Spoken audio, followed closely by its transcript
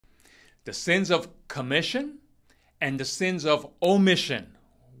The sins of commission and the sins of omission.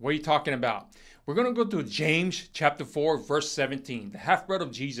 What are you talking about? We're going to go to James chapter 4, verse 17. The half-brother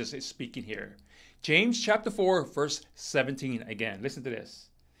of Jesus is speaking here. James chapter 4, verse 17 again. Listen to this.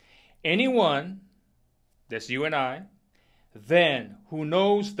 Anyone, that's you and I, then who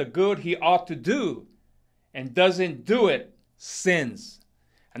knows the good he ought to do and doesn't do it, sins.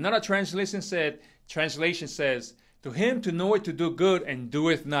 Another translation says, to him to know it to do good and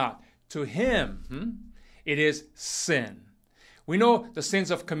doeth not. To him, it is sin. We know the sins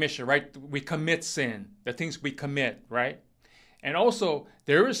of commission, right? We commit sin, the things we commit, right? And also,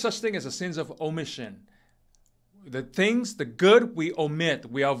 there is such thing as the sins of omission. The things, the good we omit,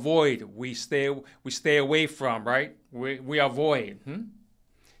 we avoid, we stay away from, right? We avoid.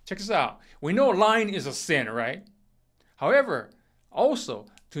 Check this out. We know lying is a sin, right? However, also,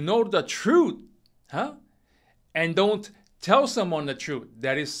 to know the truth, and don't tell someone the truth,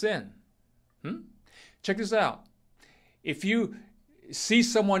 that is sin. Check this out. If you see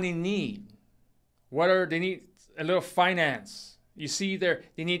someone in need, whether they need a little finance, you see they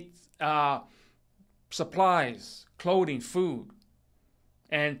need supplies, clothing, food,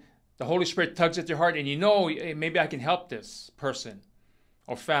 and the Holy Spirit tugs at your heart and you know, hey, maybe I can help this person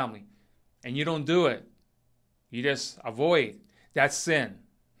or family, and you don't do it. You just avoid. That's sin.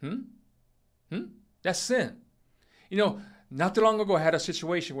 That's sin. You know, not too long ago I had a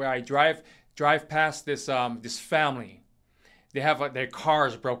situation where I drive past this family. They have their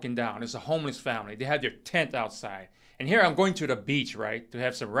cars broken down. It's a homeless family. They have their tent outside. And here I'm going to the beach, right, to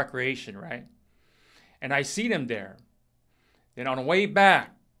have some recreation, right? And I see them there. Then on the way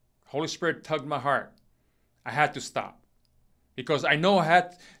back, Holy Spirit tugged my heart. I had to stop. Because I know I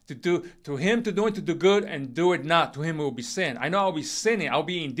had to do, to him to do it to do good and do it not. To him it will be sin. I know I'll be sinning. I'll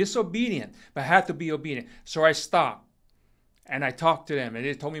be disobedient. But I had to be obedient. So I stopped. And I talked to them. And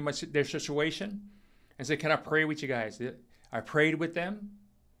they told me their situation. And said, can I pray with you guys? I prayed with them.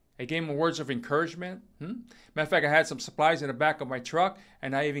 I gave them words of encouragement. Matter of fact, I had some supplies in the back of my truck.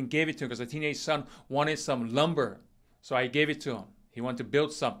 And I even gave it to him because the teenage son wanted some lumber. So I gave it to him. He wanted to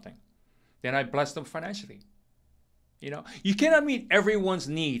build something. Then I blessed him financially. You know, you cannot meet everyone's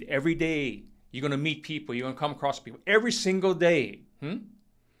need every day. You're going to meet people. You're going to come across people every single day.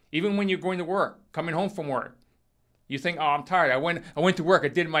 Even when you're going to work, coming home from work. You think, oh, I'm tired. I went to work. I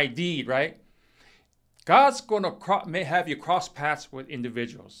did my deed, right? God's going to have you cross paths with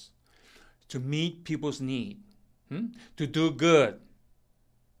individuals to meet people's need, to do good.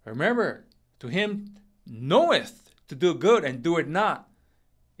 Remember, to him knoweth to do good and do it not.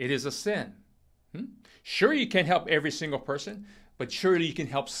 It is a sin. Sure, you can't help every single person, but surely you can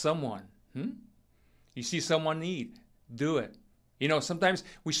help someone. You see someone in need, do it. You know, sometimes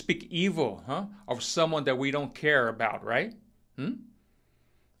we speak evil of someone that we don't care about, right?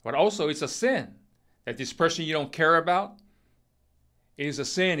 But also it's a sin that this person you don't care about. It is a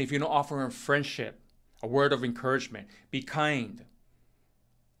sin if you don't offer him friendship, a word of encouragement. Be kind,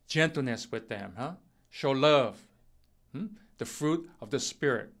 gentleness with them. Show love, the fruit of the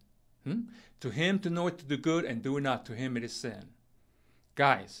Spirit. To him to know it to do good and do it not, to him it is sin.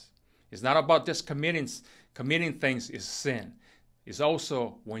 Guys, it's not about just committing things is sin. It's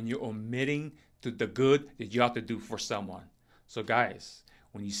also when you're omitting to the good that you have to do for someone. So guys,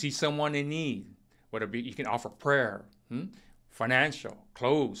 when you see someone in need, whether it be you can offer prayer, financial,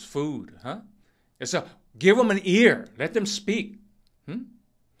 clothes, food, give them an ear. Let them speak.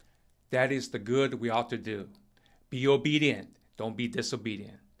 That is the good we ought to do. Be obedient. Don't be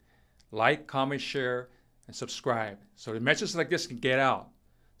disobedient. Like, comment, share, and subscribe so the messages like this can get out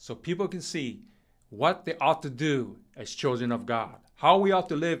so people can see what they ought to do as children of God, how we ought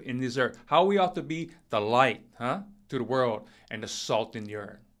to live in this earth, how we ought to be the light to the world and the salt in the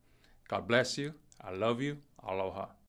earth. God bless you. I love you. Aloha.